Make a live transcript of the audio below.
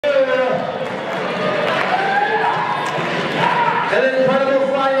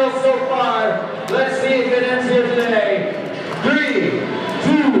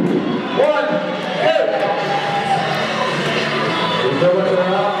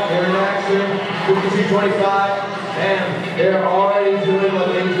225, and they're already doing what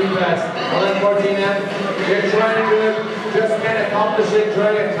they do best. 11-14M, they're trying to do it, just can't accomplish it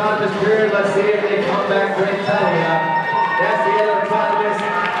during a contest period. Let's see if they come back during tie-up. That's the other contest.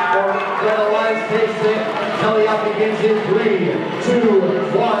 When the lines takes it, tie-up begins in 3,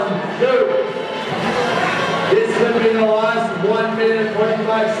 2, 1, go! This could be the last 1 minute and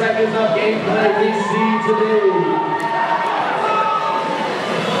 45 seconds of gameplay we see today.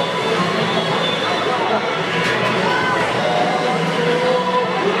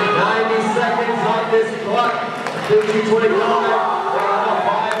 90 seconds on this clock. 225, they have a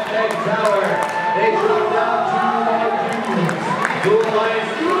 5-peg tower. They drop down 2 more cubes. Blue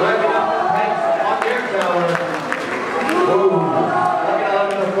Lions racking up the pegs on their tower. Boom. Racking up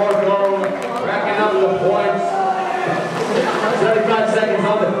in the fourth goal. Racking up the points. 75 seconds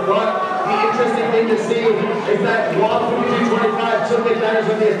on the clock. The interesting thing to see is that while 225 took advantage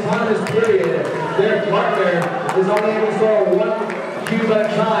of the autonomous period, their partner is only able to score 1 cube at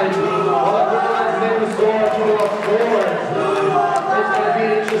a time, while the Blue Lions is able to score a total of 4. It's going to be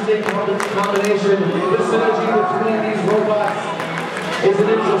an interesting combination. The synergy between these robots is an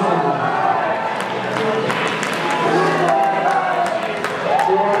interesting one.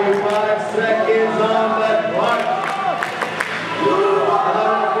 45 seconds on the clock.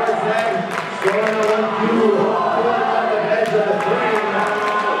 Scoring a 1 cube, pulling on the edge of the frame.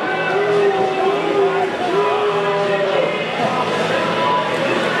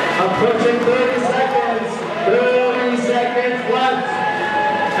 Approaching 30 seconds. 30 seconds left.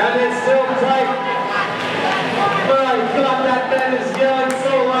 And it's still tight. My God, that man is yelling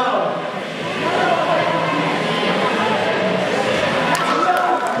so loud.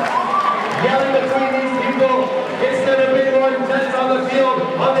 Yelling between these people. It's going to be more intense on the field,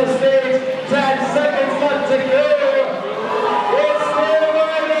 on this stage.